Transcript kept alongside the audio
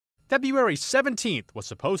February 17th was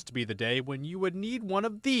supposed to be the day when you would need one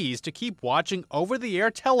of these to keep watching over-the-air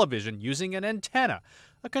television using an antenna,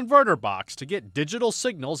 a converter box to get digital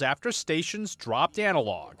signals after stations dropped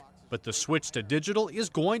analog. But the switch to digital is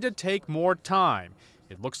going to take more time.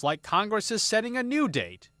 It looks like Congress is setting a new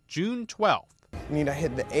date, June 12th. You need to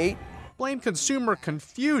hit the 8. Blame consumer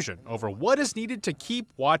confusion over what is needed to keep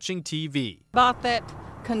watching TV. Bought that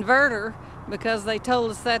converter because they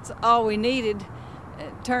told us that's all we needed.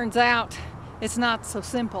 It turns out it's not so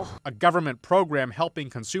simple. A government program helping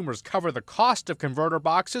consumers cover the cost of converter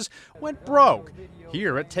boxes went broke.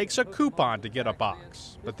 Here it takes a coupon to get a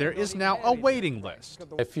box, but there is now a waiting list.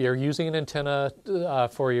 If you're using an antenna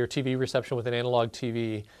for your TV reception with an analog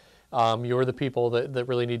TV, you're the people that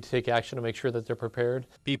really need to take action to make sure that they're prepared.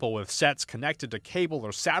 People with sets connected to cable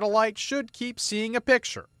or satellite should keep seeing a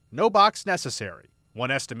picture. No box necessary. One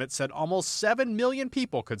estimate said almost 7 million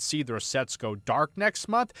people could see their sets go dark next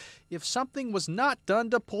month if something was not done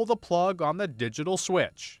to pull the plug on the digital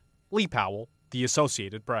switch. Lee Powell, The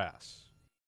Associated Press.